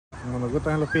Como nos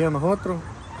gustan los pies a nosotros.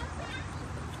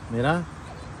 Mira,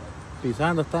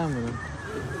 pisando está, mira.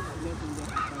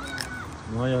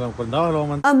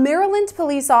 A Maryland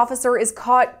police officer is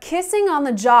caught kissing on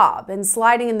the job and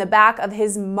sliding in the back of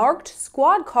his marked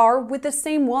squad car with the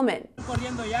same woman.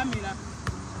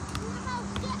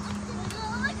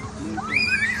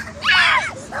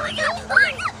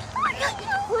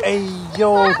 Hey,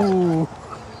 yo!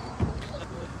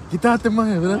 Quítate,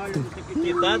 maje, ¿verdad?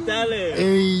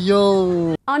 Hey,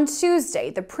 yo! On Tuesday,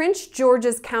 the Prince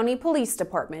George's County Police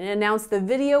Department announced the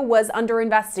video was under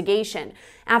investigation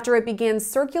after it began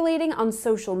circulating on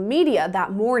social media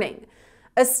that morning.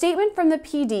 A statement from the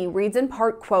PD reads in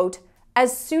part, quote,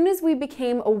 "As soon as we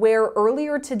became aware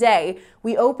earlier today,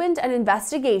 we opened an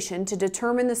investigation to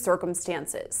determine the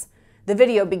circumstances." The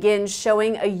video begins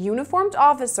showing a uniformed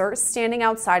officer standing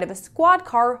outside of a squad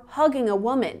car hugging a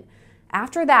woman.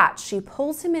 After that, she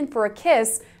pulls him in for a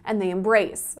kiss and they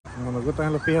embrace. Como nos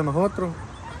gustan los pies a nosotros.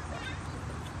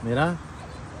 Mira,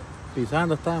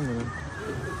 pisando está, mira.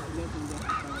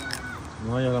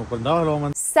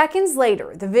 Seconds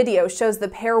later, the video shows the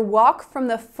pair walk from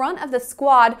the front of the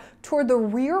squad toward the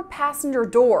rear passenger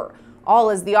door, all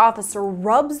as the officer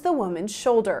rubs the woman's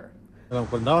shoulder.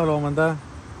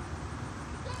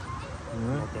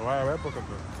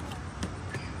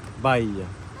 Vaya.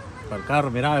 Para el carro,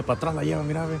 mira, para atrás la lleva,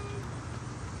 mira, ve.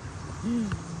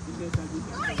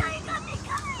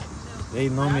 Ey,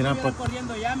 no, mira,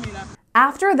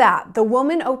 After that, the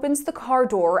woman opens the car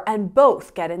door and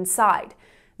both get inside.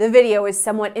 The video is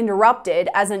somewhat interrupted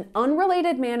as an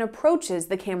unrelated man approaches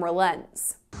the camera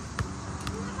lens.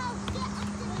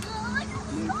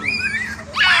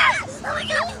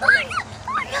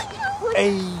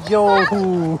 Hey,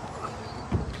 yo!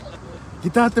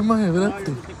 Quítate, maje,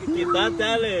 ¿verdad?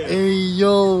 Hey,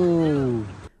 yo!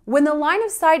 When the line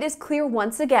of sight is clear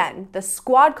once again, the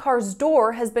squad car's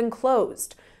door has been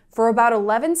closed. For about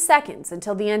 11 seconds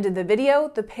until the end of the video,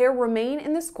 the pair remain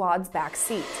in the squad's back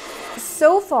seat.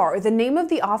 So far, the name of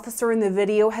the officer in the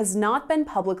video has not been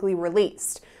publicly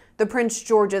released. The Prince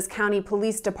George's County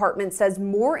Police Department says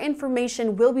more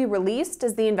information will be released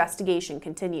as the investigation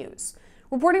continues.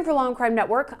 Reporting for Law&Crime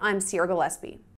Network, I'm Gillespie.